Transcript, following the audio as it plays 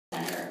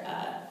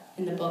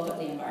in the book of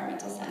the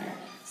Environmental Center.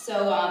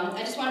 So I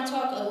just want to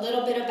talk a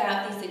little bit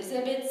about these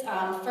exhibits.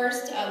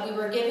 First, we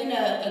were given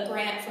a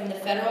grant from the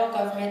federal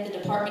government, the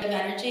Department of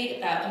Energy,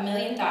 about $1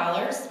 million.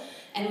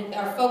 And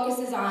our focus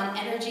is on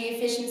energy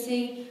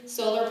efficiency,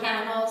 solar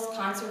panels,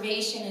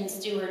 conservation, and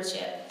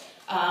stewardship.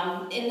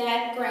 In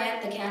that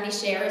grant, the county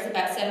share is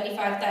about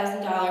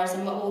 $75,000,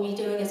 and what we'll be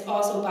doing is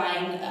also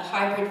buying a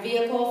hybrid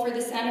vehicle for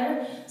the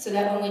center, so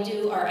that when we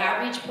do our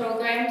outreach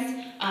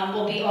programs,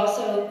 we'll be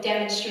also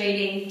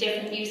demonstrating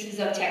different uses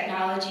of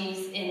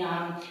technologies in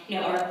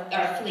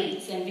our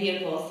fleets and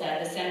vehicles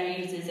that the center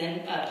uses,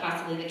 and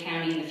possibly the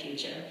county in the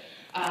future.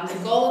 The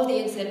goal of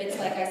the exhibits,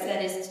 like I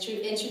said, is to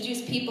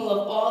introduce people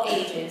of all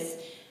ages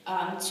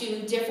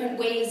to different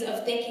ways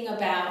of thinking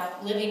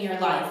about living your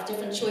life,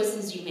 different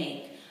choices you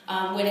make.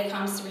 When it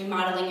comes to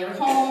remodeling your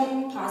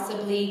home,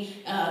 possibly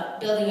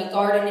building a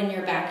garden in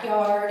your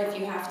backyard, if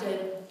you have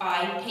to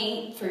buy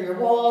paint for your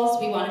walls,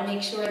 we want to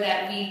make sure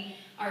that we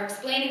are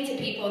explaining to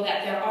people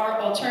that there are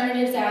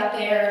alternatives out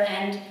there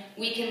and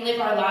we can live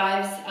our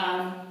lives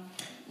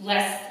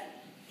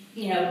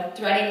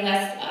threading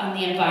less on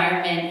the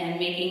environment and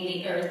making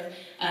the earth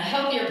a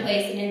healthier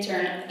place, and in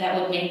turn that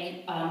would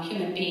make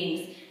human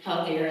beings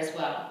healthier as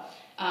well.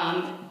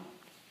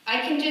 I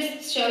can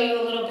just show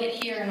you a little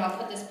bit here, and I'll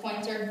put this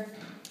pointer.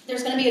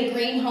 There's going to be a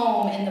green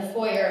home in the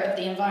foyer of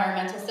the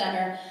Environmental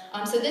Center.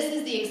 So this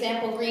is the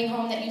example green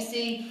home that you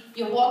see.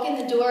 You'll walk in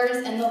the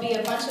doors and there'll be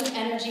a bunch of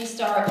Energy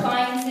Star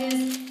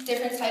appliances,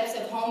 different types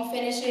of home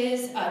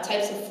finishes,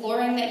 types of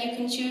flooring that you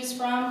can choose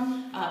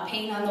from,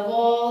 paint on the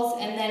walls,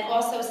 and then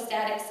also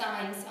static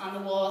signs on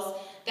the walls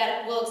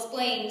that will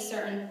explain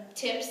certain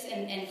tips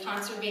and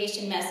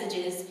conservation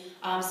messages,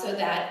 so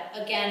that,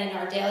 again, in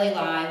our daily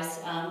lives,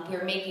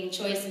 we're making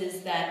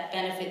choices that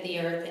benefit the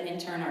earth and in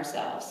turn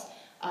ourselves.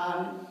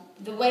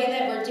 The way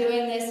that we're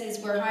doing this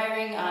is we're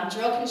hiring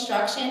Drill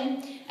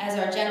Construction as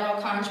our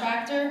general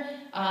contractor.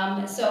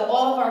 So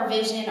all of our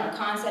vision, our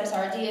concepts,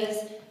 our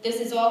ideas, this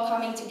is all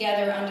coming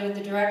together under the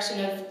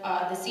direction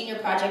of the senior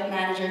project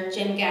manager,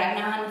 Jim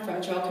Gagnon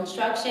from Drill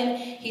Construction.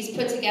 He's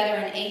put together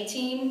an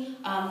A-team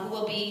who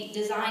will be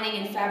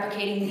designing and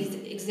fabricating these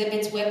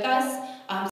exhibits with us.